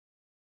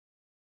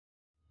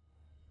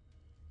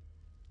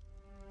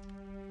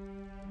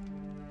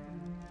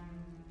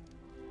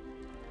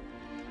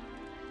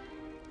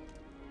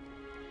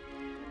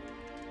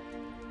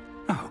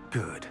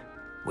Good.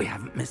 We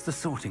haven't missed the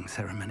sorting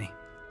ceremony.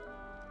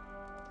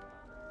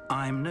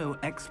 I'm no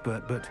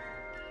expert, but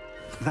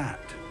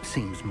that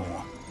seems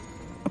more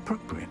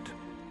appropriate.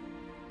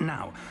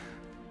 Now,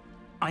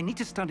 I need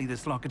to study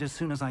this locket as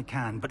soon as I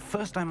can, but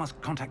first I must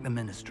contact the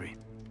Ministry.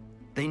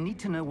 They need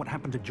to know what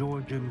happened to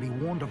George and be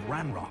warned of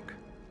Ranrock.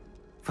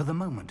 For the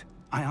moment,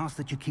 I ask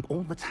that you keep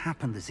all that's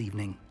happened this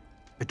evening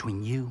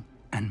between you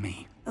and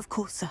me. Of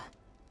course, sir.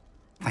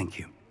 Thank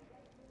you.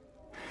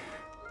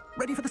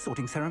 Ready for the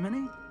sorting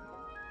ceremony?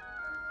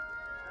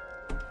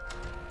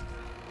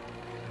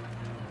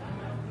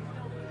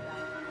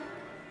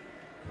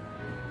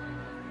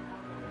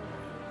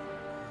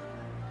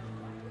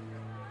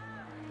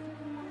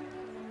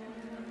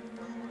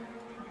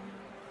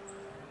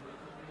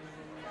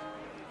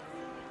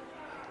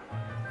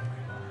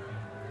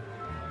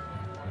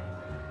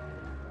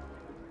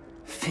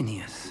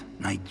 Phineas,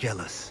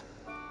 Nigellus,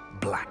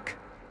 Black.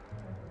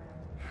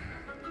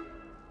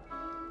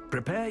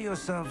 Prepare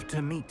yourself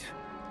to meet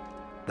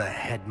the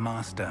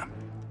headmaster.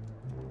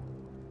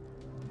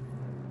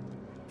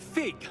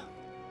 Fig,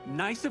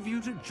 nice of you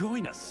to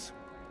join us.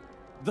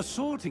 The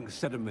sorting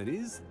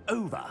ceremony's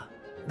over.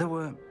 There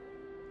were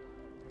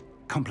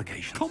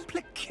complications.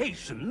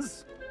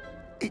 Complications?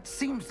 It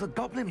seems the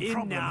goblin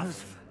problem has...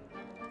 Enough.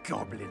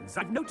 Goblins.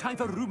 I've no time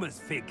for rumors,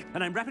 Fig,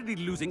 and I'm rapidly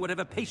losing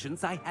whatever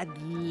patience I had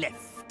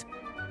left.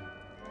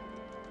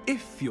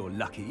 If you're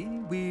lucky,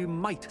 we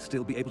might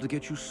still be able to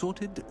get you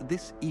sorted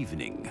this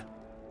evening.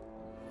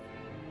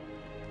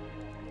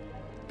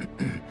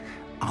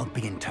 I'll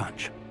be in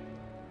touch.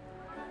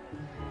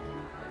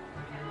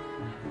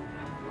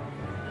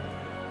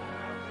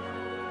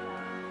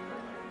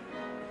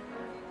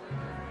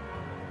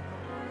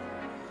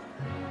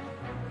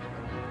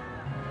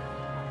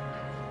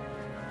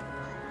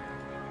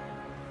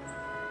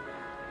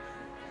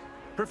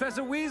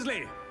 Professor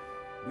Weasley,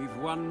 we've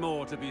one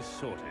more to be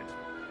sorted.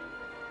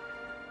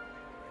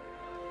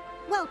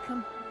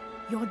 Welcome.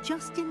 You're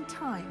just in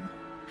time.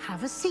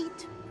 Have a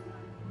seat.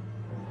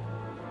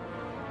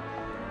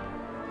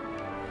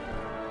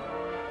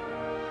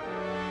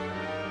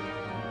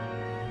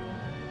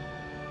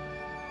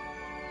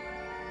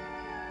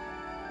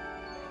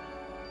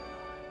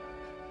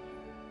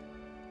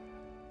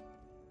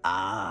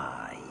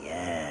 Ah,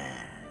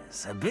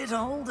 yes. A bit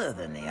older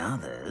than the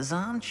others,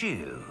 aren't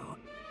you?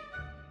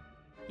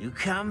 You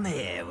come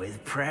here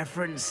with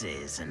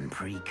preferences and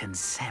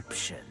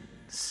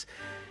preconceptions.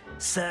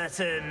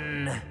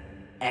 Certain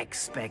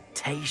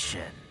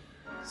expectations.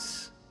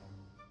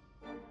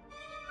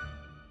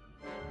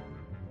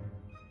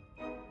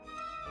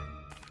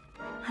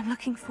 I'm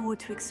looking forward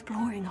to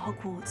exploring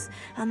Hogwarts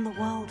and the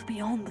world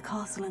beyond the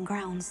castle and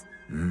grounds.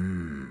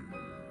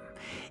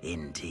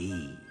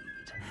 Indeed.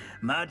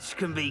 Much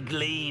can be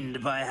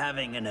gleaned by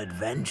having an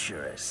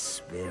adventurous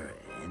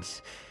spirit,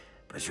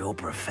 but your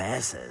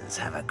professors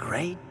have a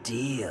great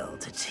deal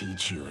to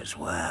teach you as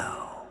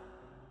well.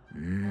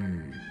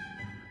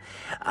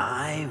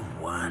 I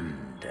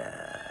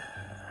wonder...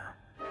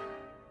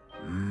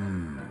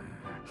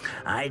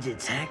 I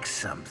detect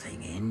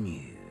something in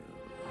you.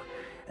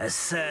 A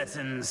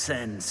certain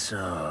sense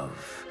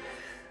of...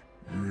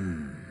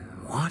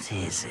 what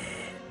is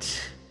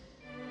it?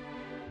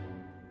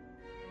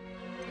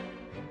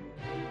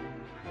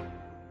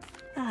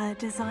 A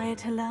desire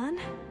to learn?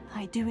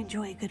 I do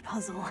enjoy a good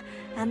puzzle,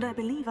 and I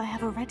believe I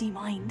have a ready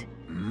mind.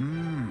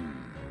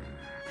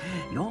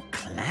 You're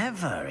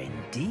clever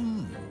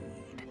indeed.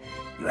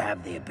 You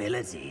have the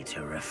ability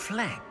to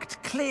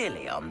reflect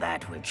clearly on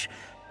that which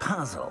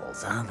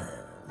puzzles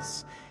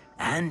others.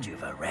 And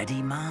you've a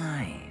ready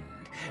mind,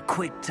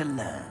 quick to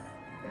learn.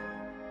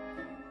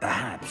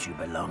 Perhaps you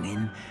belong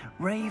in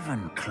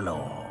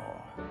Ravenclaw.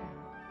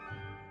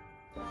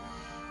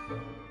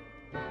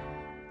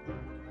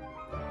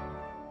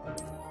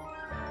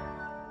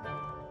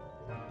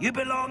 You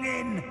belong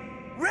in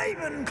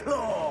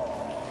Ravenclaw!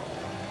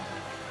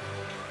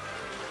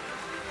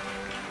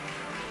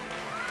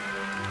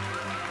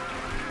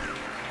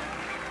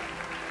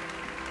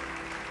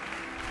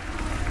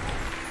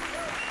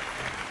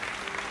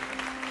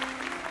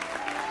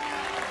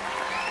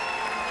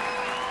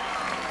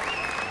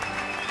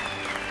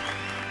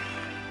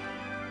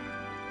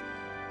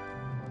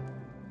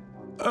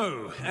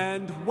 Oh,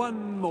 and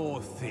one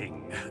more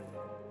thing.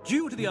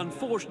 Due to the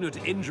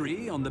unfortunate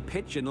injury on the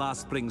pitch in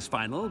last spring's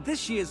final,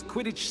 this year's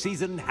Quidditch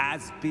season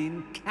has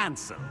been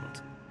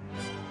cancelled.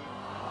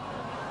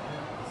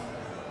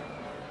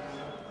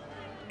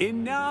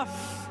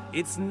 Enough!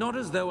 It's not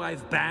as though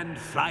I've banned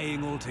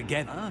flying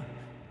altogether,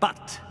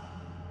 but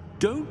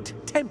don't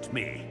tempt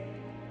me.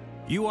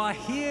 You are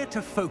here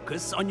to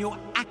focus on your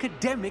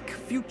academic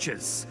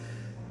futures.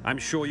 I'm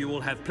sure you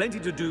will have plenty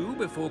to do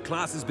before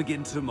classes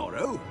begin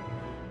tomorrow.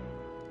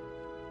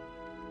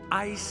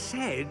 I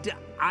said,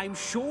 I'm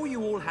sure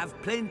you all have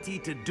plenty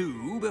to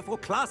do before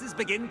classes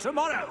begin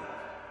tomorrow.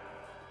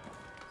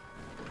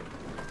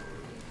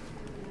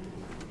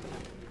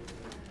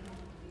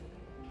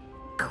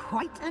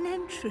 Quite an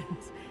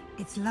entrance.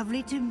 It's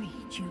lovely to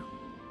meet you.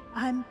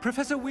 I'm...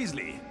 Professor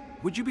Weasley,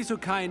 would you be so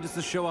kind as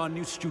to show our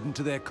new student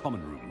to their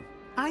common room?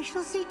 I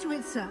shall see to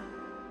it, sir.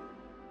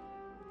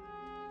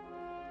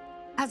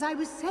 As I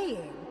was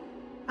saying,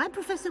 I'm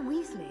Professor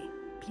Weasley.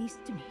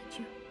 Pleased to meet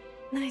you.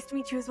 Nice to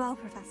meet you as well,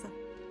 Professor.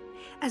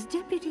 As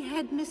Deputy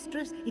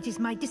Headmistress, it is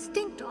my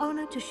distinct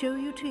honor to show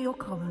you to your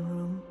common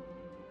room.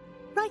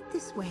 Right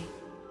this way.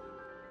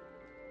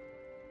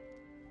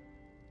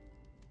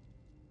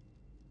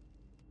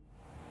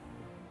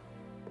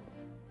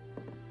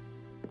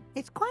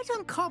 It's quite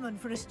uncommon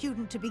for a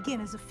student to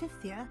begin as a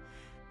fifth year.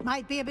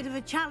 Might be a bit of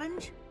a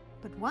challenge,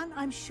 but one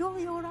I'm sure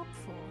you're up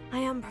for. I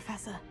am,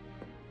 Professor.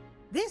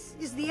 This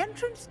is the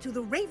entrance to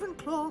the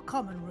Ravenclaw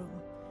common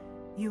room.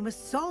 You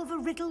must solve a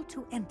riddle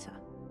to enter.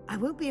 I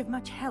won't be of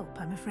much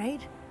help, I'm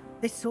afraid.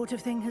 This sort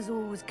of thing has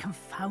always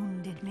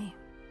confounded me.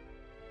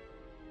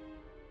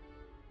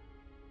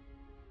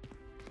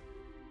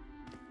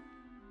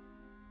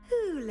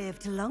 Who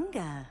lived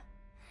longer?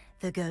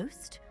 The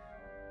ghost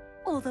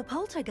or the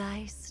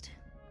poltergeist?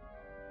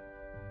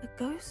 A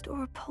ghost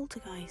or a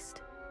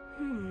poltergeist?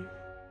 A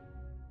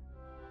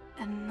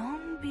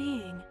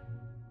non-being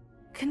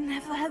can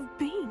never have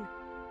been.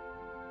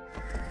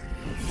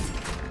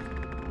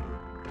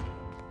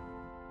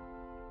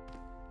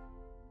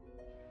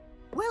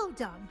 Well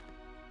done.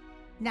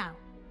 Now,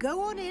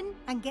 go on in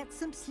and get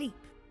some sleep.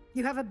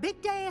 You have a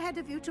big day ahead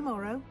of you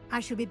tomorrow. I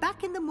shall be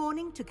back in the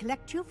morning to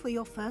collect you for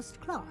your first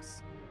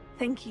class.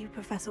 Thank you,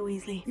 Professor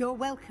Weasley. You're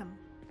welcome.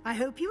 I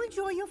hope you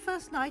enjoy your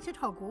first night at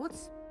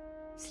Hogwarts.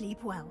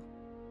 Sleep well.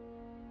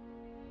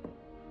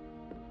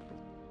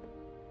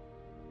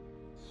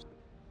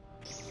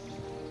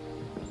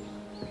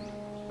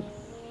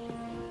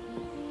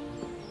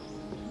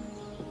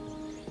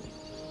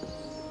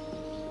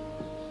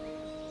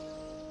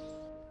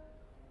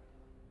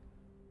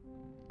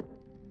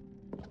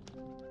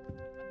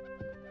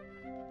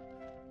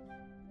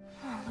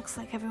 Looks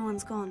like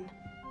everyone's gone.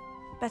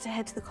 Better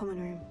head to the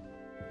common room.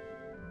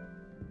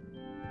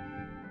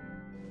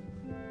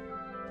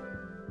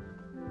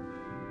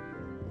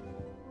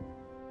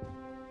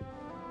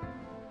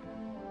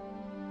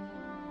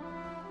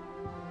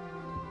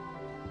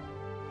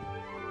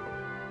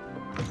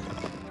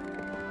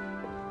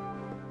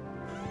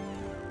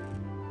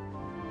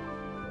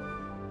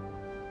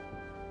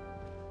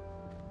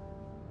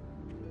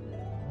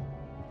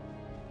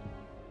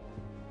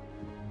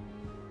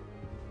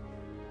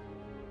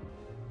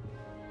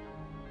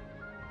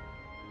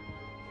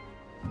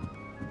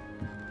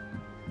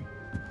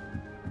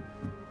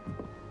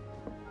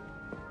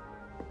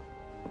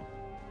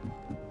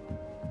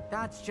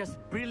 That's just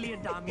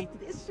brilliant, Amit.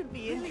 This should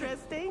be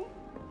interesting.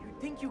 You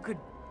think you could...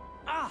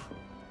 Ah!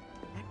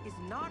 That is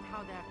not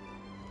how that...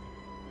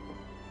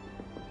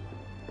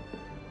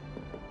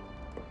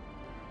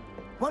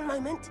 One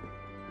moment.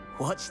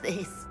 Watch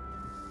this.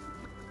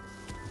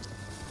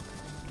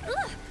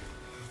 Ugh!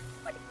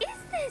 What is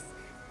this?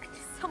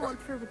 Someone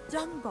threw a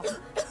dung bomb.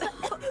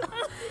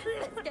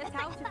 Let's get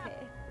out of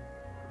here.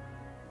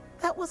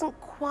 That wasn't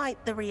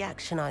quite the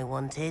reaction I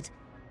wanted.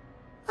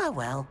 Oh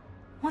well.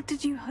 What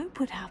did you hope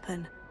would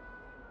happen?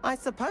 I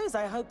suppose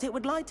I hoped it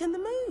would lighten the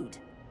mood.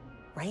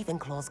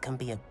 Ravenclaws can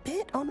be a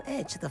bit on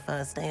edge the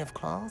first day of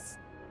class.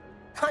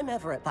 I'm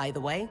Everett, by the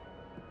way.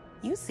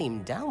 You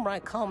seem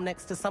downright calm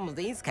next to some of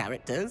these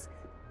characters,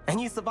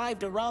 and you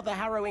survived a rather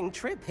harrowing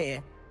trip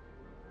here.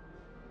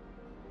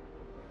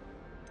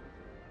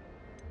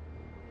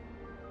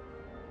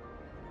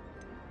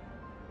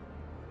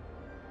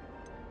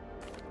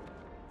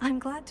 I'm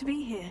glad to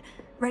be here,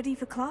 ready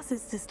for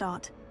classes to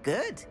start.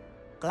 Good.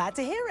 Glad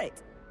to hear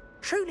it.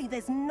 Truly,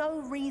 there's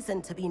no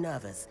reason to be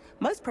nervous.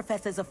 Most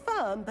professors are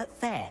firm, but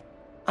fair.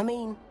 I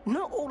mean,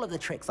 not all of the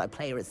tricks I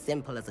play are as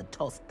simple as a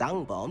tossed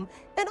dung bomb,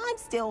 and I'm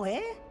still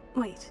here.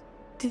 Wait,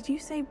 did you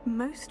say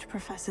most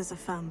professors are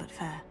firm but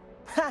fair?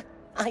 Ha!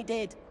 I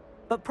did.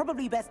 But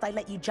probably best I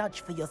let you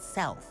judge for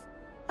yourself.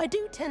 I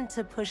do tend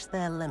to push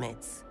their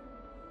limits.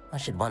 I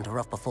should wander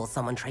off before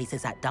someone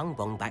traces that dung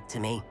bomb back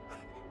to me.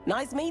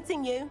 Nice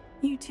meeting you.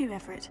 You too,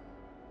 Everett.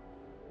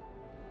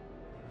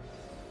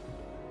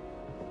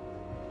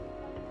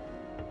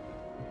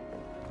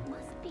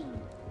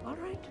 All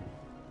right.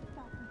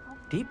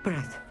 Deep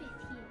breath.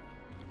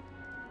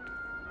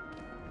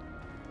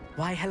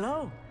 Why,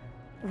 hello.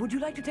 Would you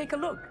like to take a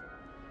look?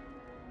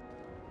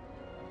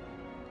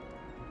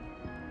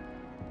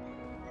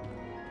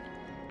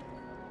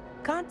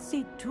 Can't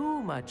see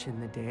too much in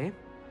the day.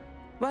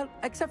 Well,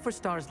 except for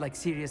stars like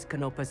Sirius,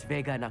 Canopus,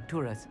 Vega, and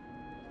Arcturus.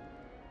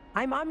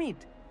 I'm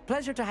Amit.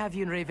 Pleasure to have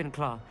you in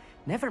Ravenclaw.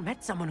 Never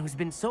met someone who's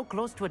been so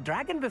close to a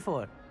dragon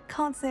before.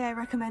 Can't say I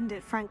recommend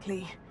it,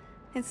 frankly.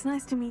 It's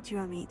nice to meet you,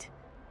 Amit.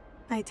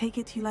 I take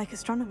it you like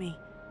astronomy.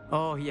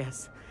 Oh,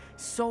 yes.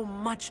 So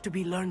much to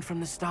be learned from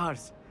the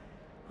stars.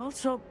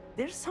 Also,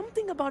 there's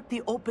something about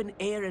the open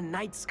air and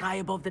night sky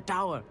above the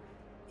tower.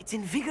 It's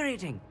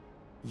invigorating.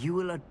 You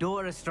will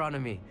adore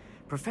astronomy.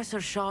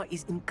 Professor Shaw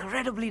is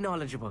incredibly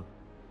knowledgeable.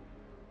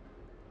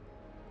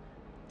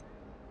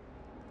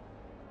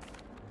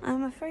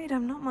 I'm afraid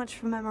I'm not much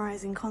for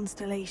memorizing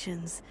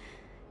constellations.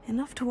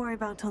 Enough to worry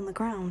about on the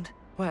ground.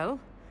 Well,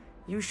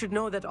 you should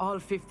know that all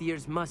fifth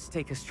years must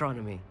take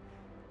astronomy.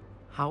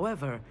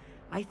 However,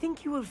 I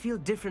think you will feel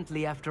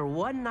differently after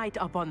one night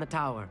up on the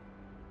tower.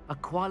 A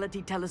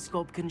quality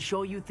telescope can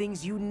show you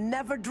things you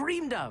never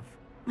dreamed of.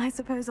 I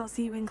suppose I'll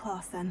see you in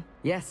class then.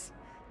 Yes.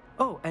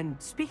 Oh,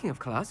 and speaking of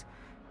class,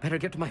 better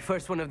get to my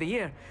first one of the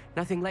year.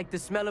 Nothing like the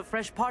smell of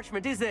fresh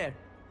parchment, is there?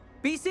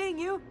 Be seeing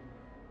you!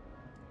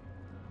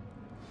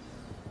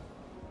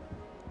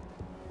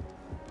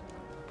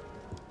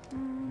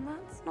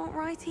 That's not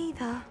right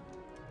either.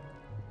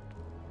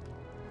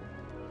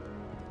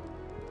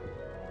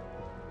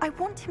 I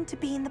want him to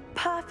be in the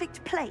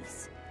perfect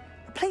place.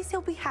 A place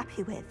he'll be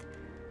happy with.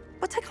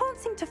 But I can't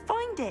seem to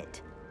find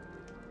it.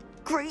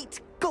 Great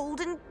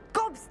golden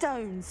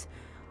gobstones!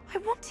 I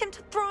want him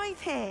to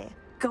thrive here.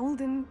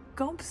 Golden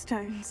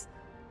gobstones.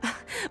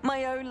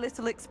 My own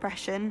little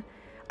expression.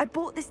 I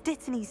bought this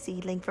Dittany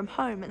seedling from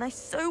home and I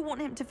so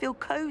want him to feel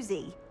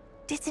cozy.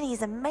 Dittany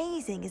is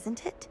amazing,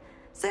 isn't it?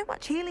 So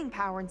much healing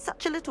power in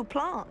such a little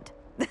plant.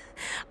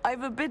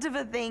 I've a bit of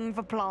a thing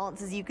for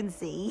plants, as you can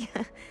see.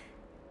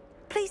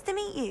 Pleased to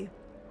meet you.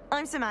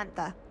 I'm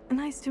Samantha.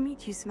 Nice to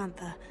meet you,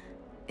 Samantha.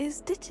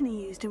 Is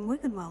Dittany used in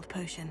Wiggenweld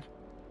potion?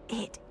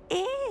 It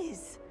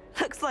is.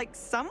 Looks like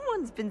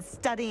someone's been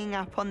studying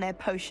up on their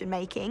potion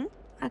making.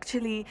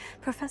 Actually,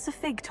 Professor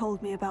Fig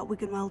told me about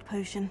Wiggenweld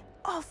potion.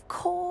 Of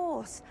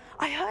course.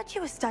 I heard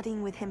you were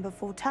studying with him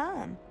before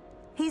term.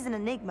 He's an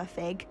enigma,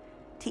 Fig.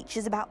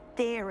 Teaches about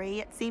theory,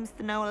 yet seems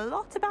to know a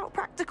lot about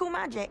practical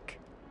magic.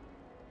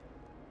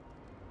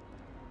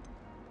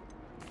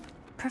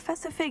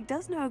 Professor Fig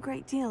does know a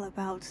great deal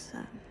about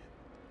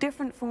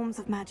different forms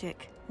of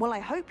magic. Well, I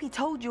hope he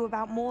told you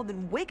about more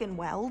than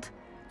Wiggenweld.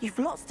 You've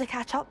lots to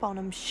catch up on,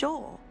 I'm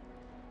sure.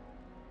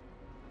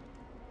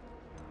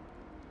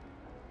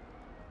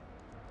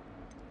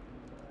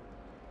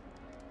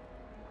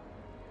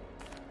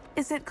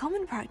 Is it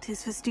common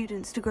practice for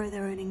students to grow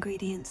their own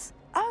ingredients?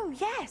 Oh,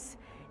 yes.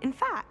 In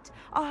fact,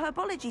 our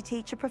herbology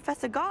teacher,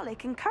 Professor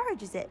Garlick,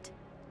 encourages it.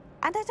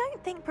 And I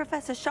don't think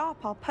Professor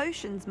Sharp, our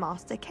potions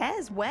master,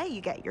 cares where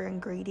you get your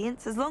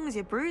ingredients, as long as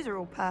your brews are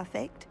all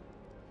perfect.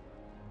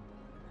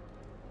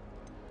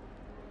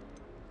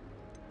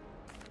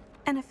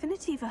 An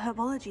affinity for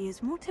herbology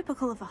is more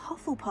typical of a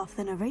Hufflepuff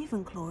than a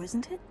Ravenclaw,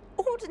 isn't it?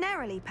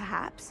 Ordinarily,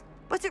 perhaps,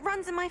 but it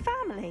runs in my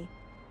family.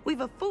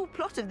 We've a full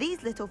plot of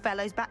these little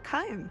fellows back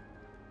home.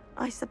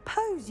 I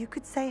suppose you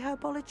could say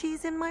herbology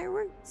is in my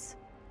roots.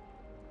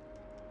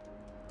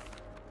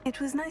 It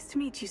was nice to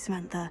meet you,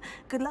 Samantha.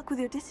 Good luck with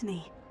your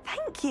Dittany.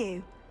 Thank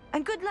you.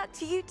 And good luck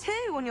to you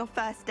too on your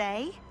first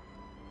day.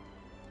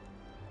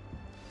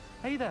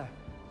 Hey there,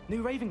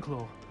 new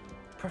Ravenclaw.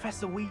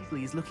 Professor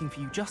Weasley is looking for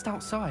you just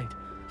outside.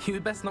 You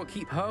had best not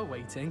keep her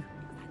waiting.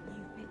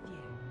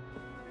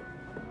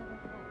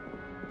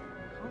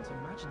 Can't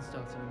imagine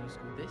starting a new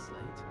school this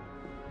late.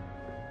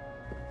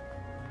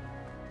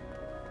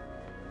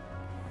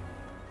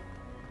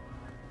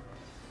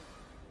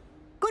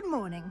 Good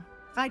morning.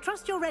 I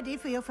trust you're ready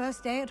for your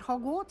first day at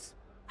Hogwarts?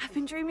 I've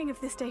been dreaming of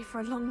this day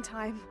for a long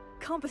time.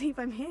 Can't believe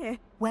I'm here.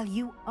 Well,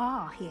 you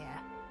are here.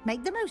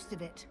 Make the most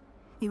of it.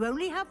 You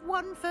only have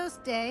one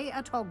first day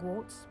at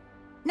Hogwarts.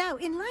 Now,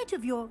 in light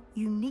of your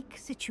unique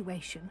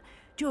situation,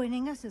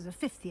 joining us as a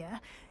fifth year,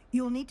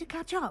 you'll need to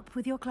catch up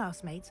with your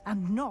classmates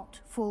and not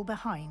fall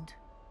behind.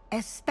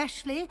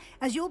 Especially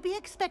as you'll be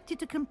expected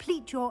to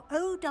complete your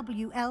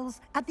OWLs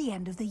at the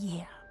end of the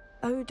year.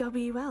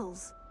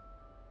 OWLs?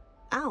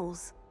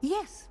 Owls?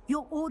 Yes,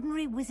 your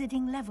ordinary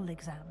wizarding level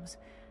exams.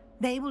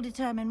 They will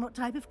determine what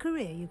type of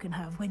career you can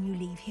have when you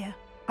leave here.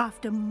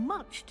 After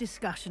much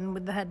discussion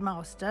with the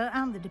headmaster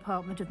and the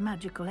Department of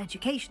Magical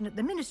Education at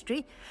the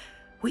Ministry,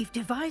 we've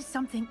devised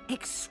something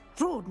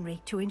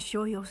extraordinary to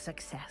ensure your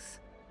success.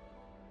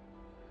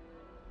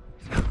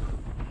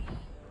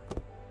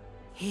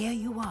 Here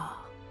you are.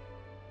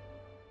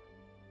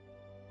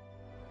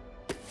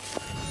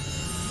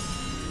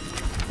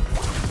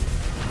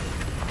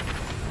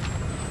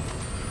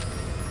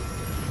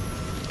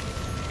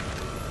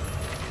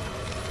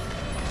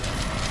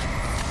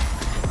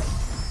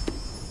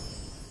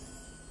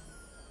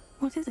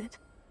 What is it?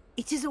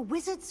 It is a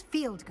wizard's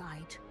field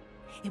guide.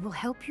 It will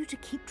help you to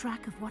keep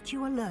track of what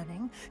you are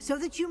learning so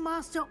that you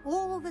master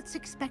all that's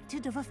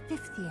expected of a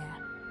fifth year.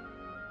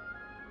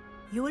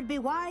 You would be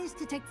wise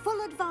to take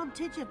full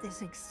advantage of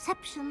this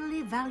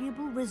exceptionally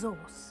valuable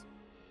resource.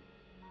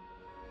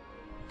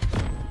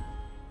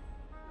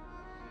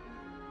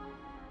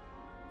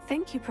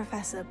 Thank you,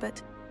 Professor,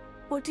 but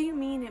what do you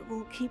mean it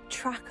will keep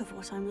track of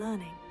what I'm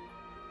learning?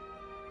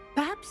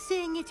 Perhaps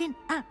seeing it in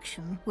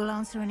action will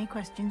answer any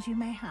questions you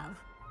may have.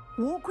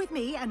 Walk with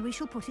me and we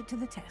shall put it to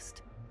the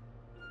test.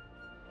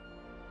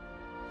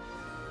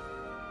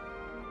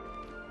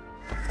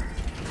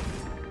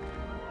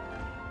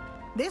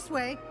 This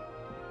way.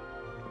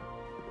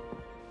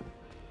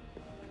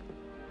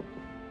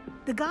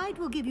 The guide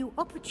will give you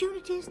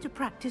opportunities to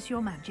practice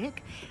your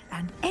magic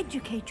and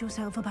educate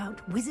yourself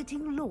about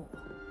wizarding lore.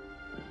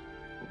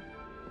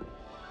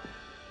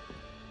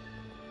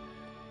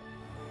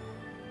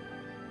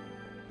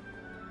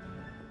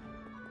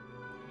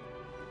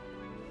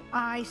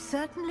 I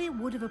certainly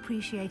would have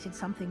appreciated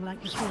something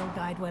like the field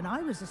guide when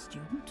I was a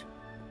student.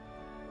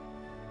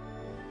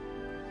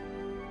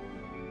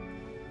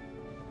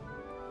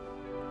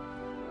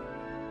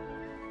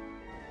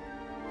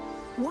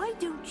 Why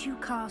don't you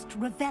cast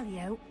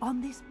Revelio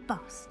on this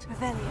bust?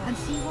 Revelio. And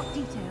see what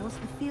details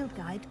the field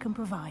guide can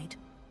provide.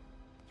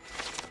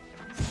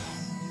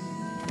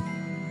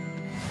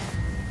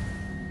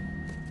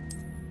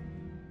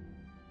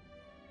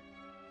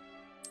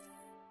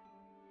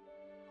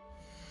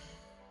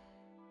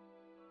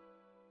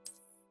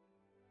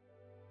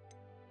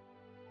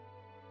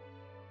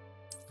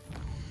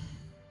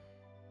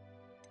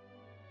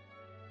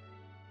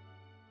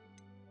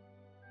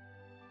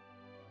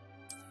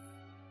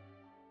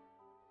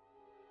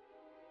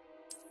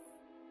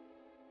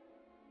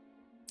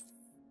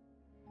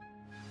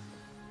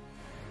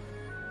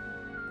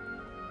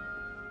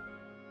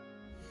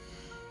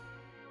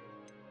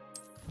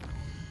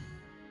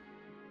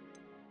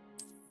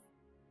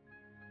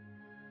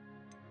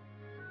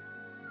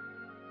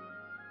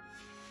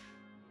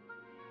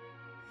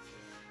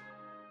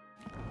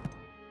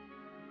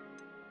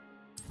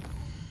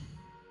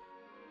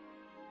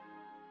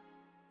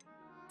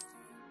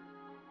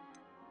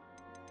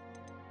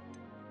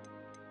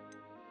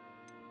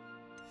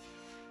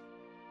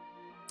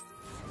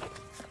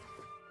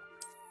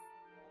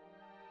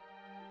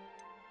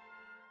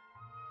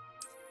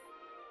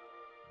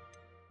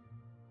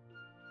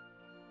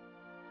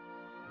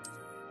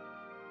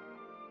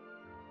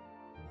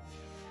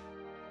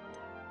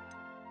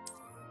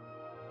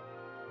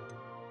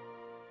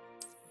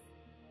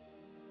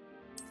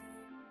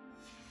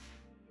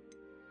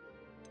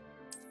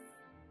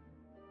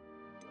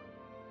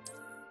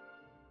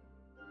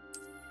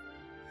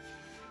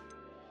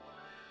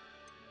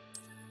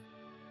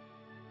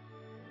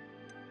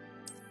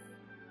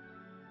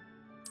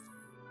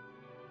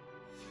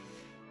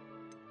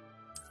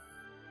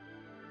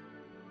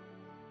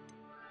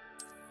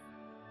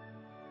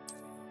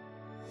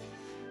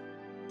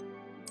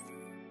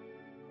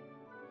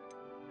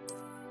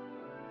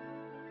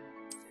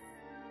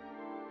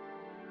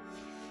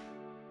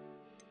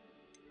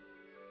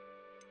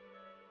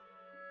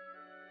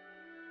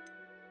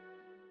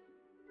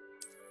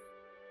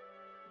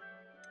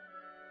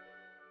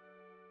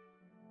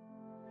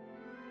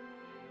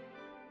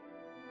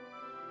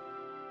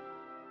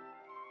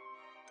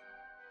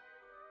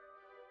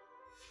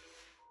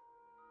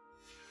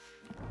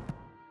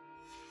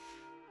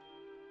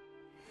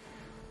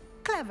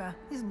 Clever,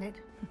 isn't it?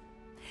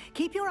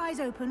 Keep your eyes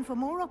open for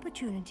more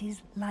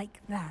opportunities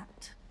like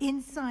that,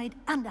 inside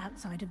and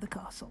outside of the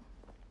castle.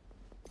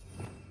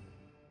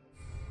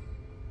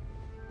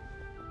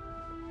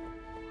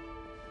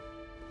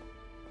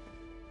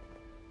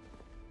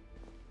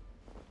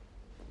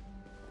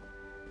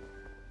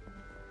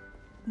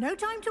 No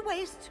time to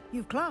waste.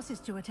 You've classes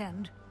to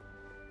attend.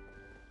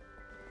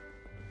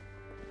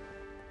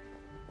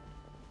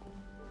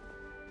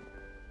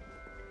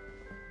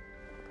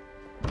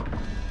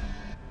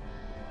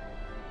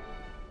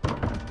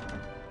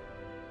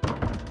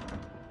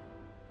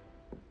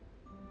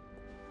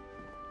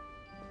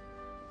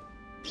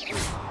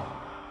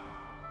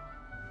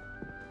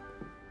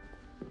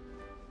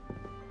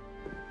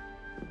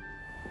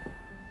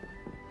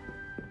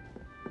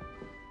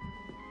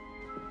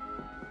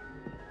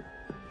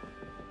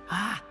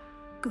 Ah,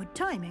 good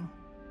timing.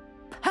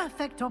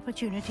 Perfect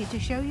opportunity to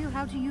show you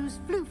how to use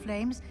flue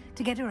flames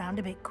to get around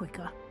a bit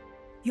quicker.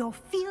 Your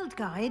field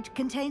guide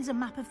contains a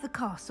map of the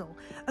castle.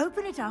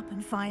 Open it up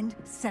and find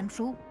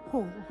Central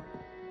Hall.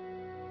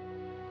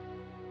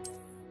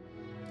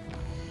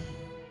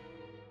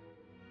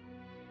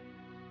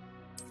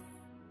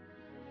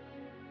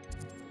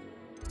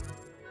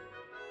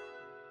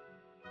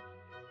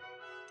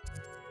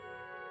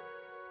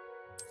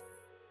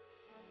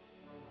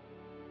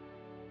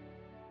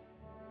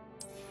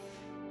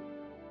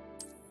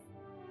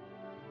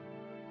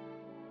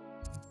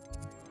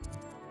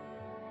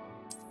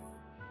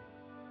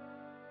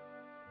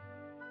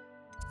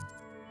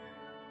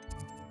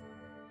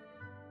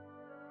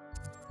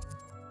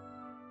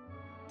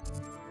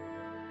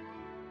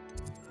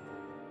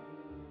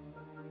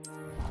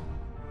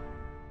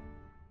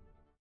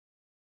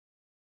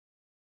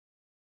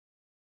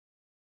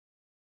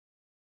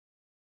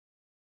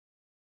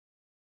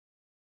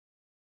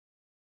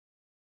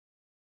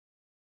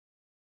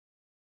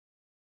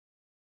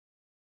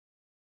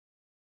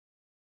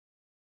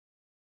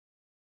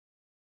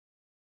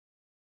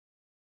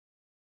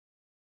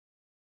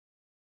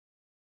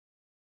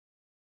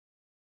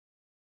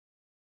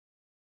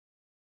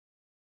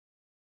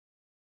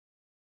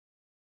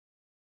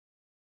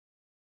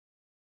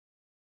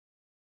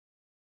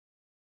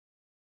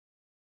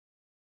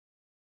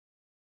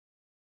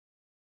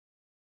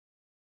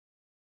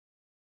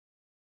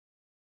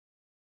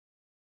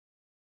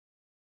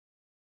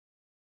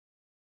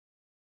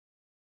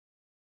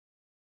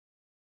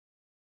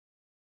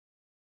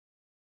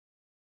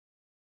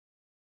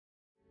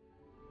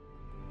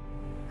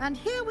 And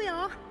here we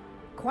are.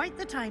 Quite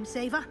the time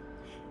saver.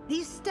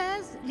 These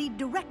stairs lead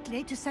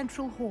directly to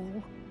Central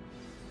Hall.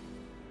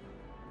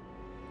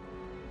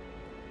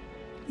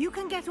 You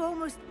can get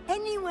almost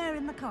anywhere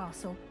in the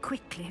castle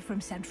quickly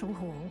from Central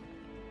Hall.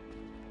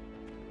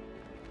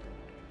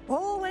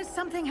 Always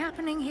something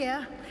happening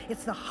here.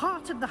 It's the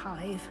heart of the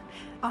Hive.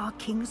 Our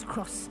King's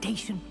Cross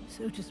station,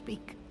 so to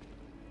speak.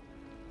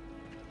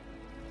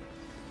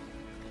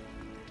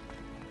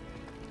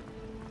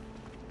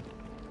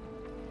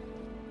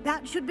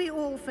 That should be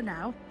all for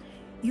now.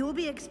 You'll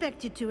be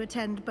expected to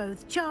attend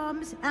both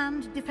Charms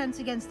and Defense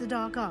Against the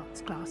Dark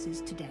Arts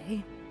classes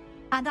today.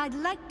 And I'd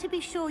like to be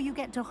sure you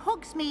get to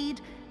Hogsmeade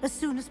as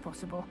soon as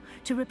possible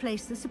to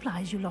replace the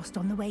supplies you lost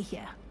on the way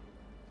here.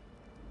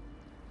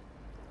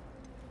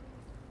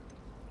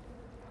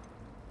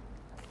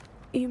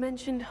 You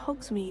mentioned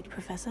Hogsmeade,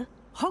 Professor.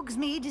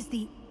 Hogsmeade is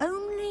the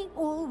only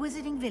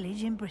all-wizarding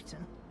village in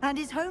Britain, and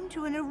is home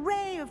to an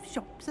array of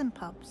shops and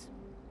pubs.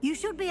 You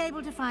should be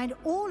able to find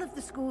all of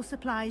the school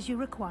supplies you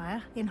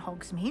require in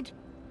Hogsmeade.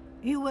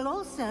 You will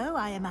also,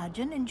 I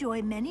imagine,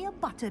 enjoy many a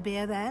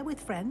butterbeer there with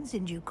friends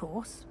in due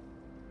course.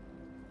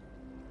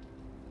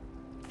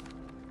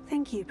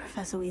 Thank you,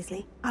 Professor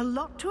Weasley. A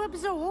lot to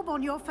absorb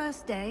on your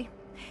first day,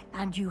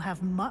 and you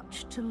have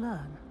much to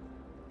learn.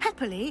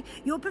 Happily,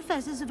 your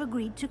professors have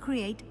agreed to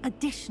create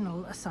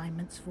additional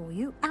assignments for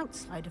you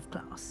outside of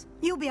class.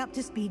 You'll be up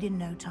to speed in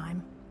no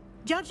time.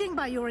 Judging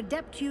by your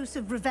adept use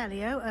of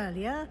Revelio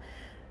earlier,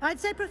 I'd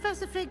say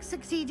Professor Fig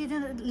succeeded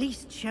in at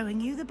least showing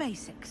you the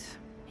basics.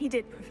 He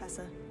did,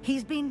 Professor.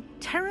 He's been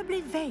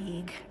terribly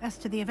vague as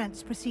to the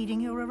events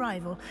preceding your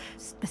arrival,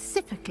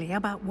 specifically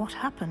about what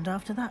happened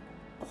after that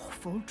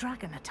awful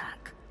dragon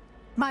attack.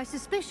 My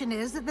suspicion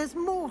is that there's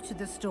more to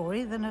the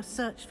story than a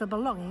search for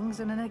belongings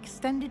and an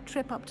extended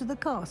trip up to the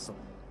castle.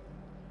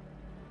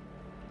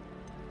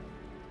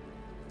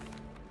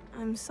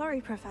 I'm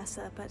sorry,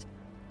 Professor, but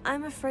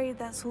I'm afraid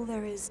that's all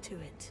there is to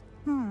it.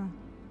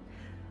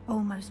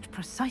 Almost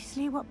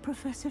precisely what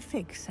Professor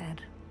Fig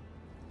said.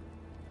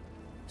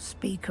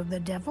 Speak of the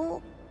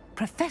devil,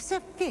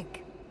 Professor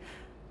Fig.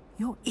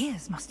 Your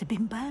ears must have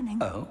been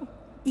burning. Oh?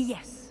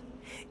 Yes.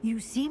 You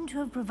seem to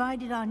have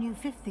provided our new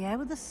fifth year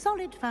with a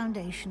solid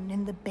foundation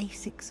in the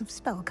basics of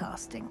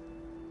spellcasting.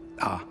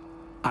 Ah,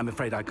 I'm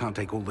afraid I can't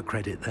take all the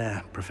credit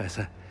there,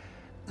 Professor.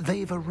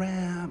 They've a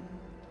rare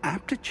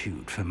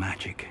aptitude for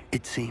magic,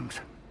 it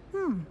seems.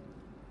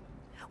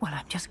 Well,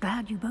 I'm just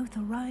glad you both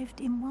arrived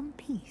in one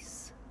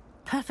piece.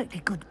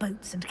 Perfectly good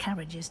boats and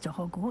carriages to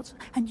Hogwarts,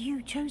 and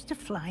you chose to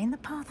fly in the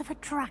path of a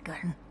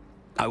dragon.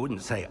 I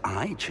wouldn't say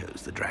I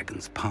chose the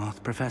dragon's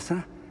path,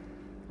 Professor.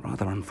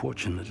 Rather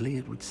unfortunately,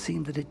 it would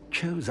seem that it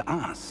chose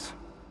us.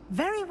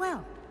 Very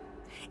well.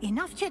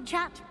 Enough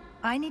chit-chat.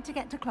 I need to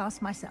get to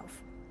class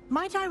myself.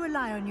 Might I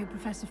rely on you,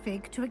 Professor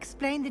Fig, to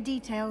explain the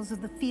details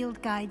of the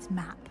field guide's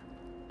map?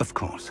 Of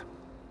course.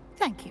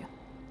 Thank you.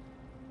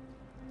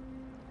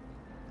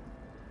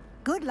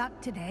 Good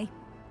luck today.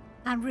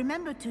 And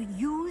remember to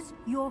use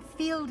your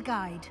field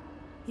guide.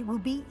 It will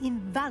be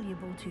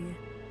invaluable to you.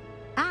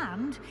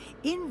 And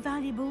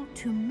invaluable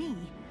to me,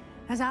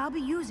 as I'll be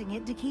using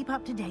it to keep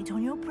up to date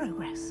on your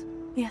progress.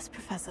 Yes,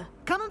 Professor.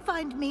 Come and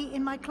find me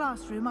in my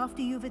classroom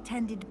after you've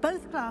attended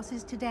both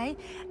classes today,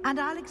 and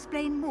I'll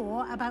explain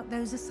more about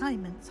those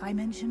assignments I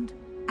mentioned.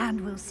 And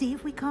we'll see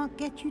if we can't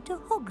get you to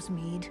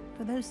Hogsmeade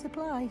for those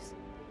supplies.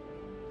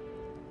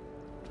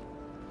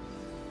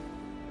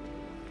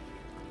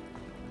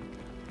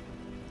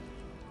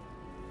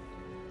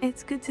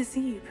 It's good to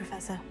see you,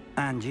 Professor.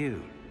 And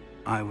you.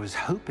 I was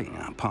hoping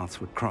our paths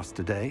would cross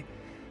today,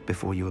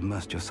 before you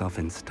immersed yourself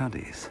in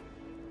studies.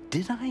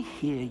 Did I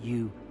hear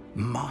you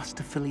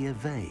masterfully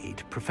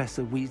evade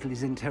Professor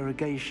Weasley's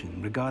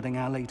interrogation regarding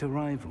our late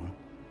arrival?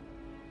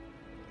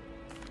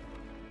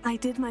 I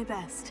did my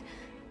best,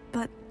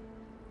 but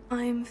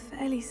I'm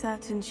fairly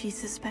certain she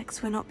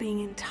suspects we're not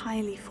being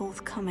entirely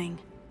forthcoming.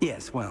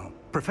 Yes, well,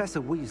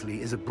 Professor Weasley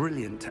is a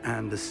brilliant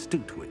and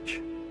astute witch.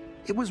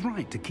 It was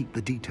right to keep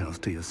the details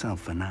to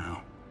yourself for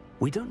now.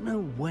 We don't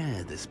know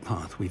where this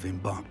path we've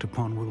embarked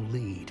upon will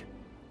lead.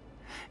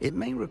 It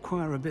may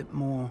require a bit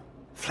more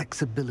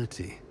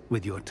flexibility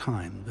with your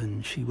time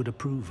than she would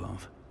approve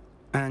of.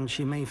 And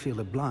she may feel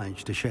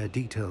obliged to share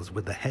details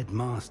with the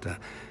headmaster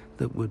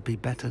that would be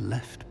better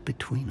left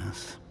between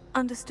us.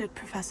 Understood,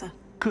 Professor.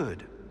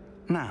 Good.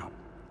 Now,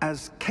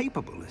 as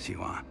capable as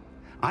you are,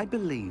 I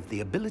believe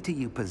the ability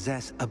you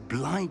possess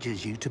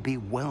obliges you to be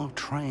well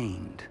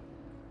trained.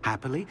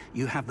 Happily,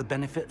 you have the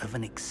benefit of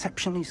an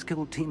exceptionally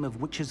skilled team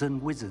of witches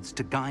and wizards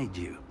to guide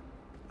you.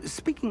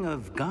 Speaking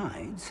of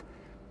guides,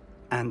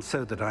 and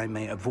so that I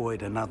may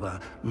avoid another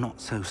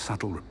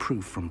not-so-subtle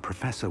reproof from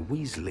Professor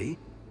Weasley,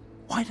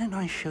 why don't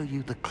I show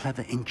you the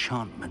clever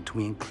enchantment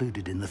we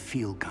included in the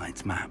field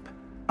guide's map?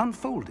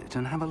 Unfold it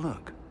and have a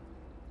look.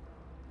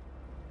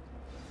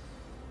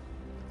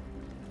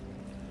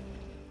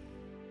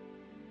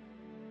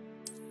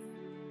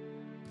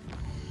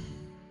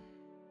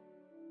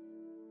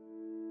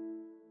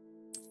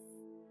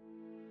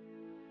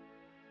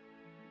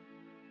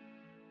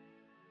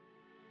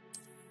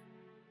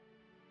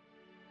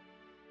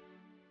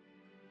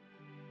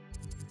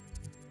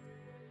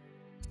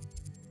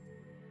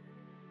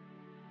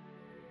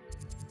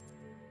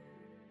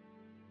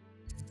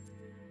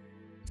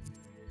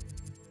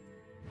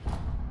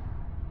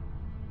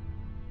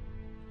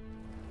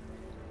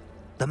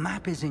 The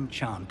map is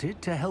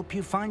enchanted to help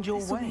you find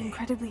your This will be way.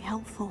 incredibly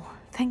helpful.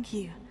 Thank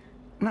you.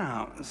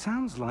 Now,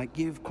 sounds like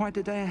you've quite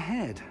a day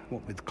ahead,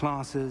 what with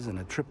classes and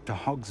a trip to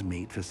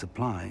Hogsmeade for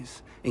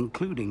supplies,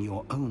 including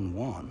your own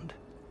wand.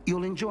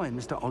 You'll enjoy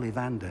Mr.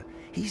 Ollivander.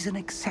 He's an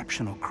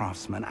exceptional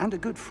craftsman and a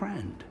good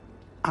friend.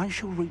 I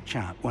shall reach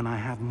out when I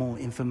have more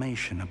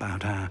information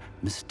about our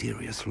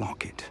mysterious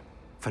locket.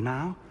 For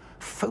now,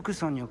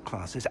 focus on your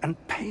classes and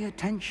pay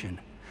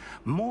attention.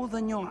 More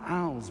than your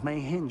owls may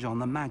hinge on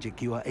the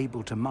magic you are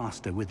able to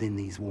master within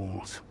these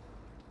walls.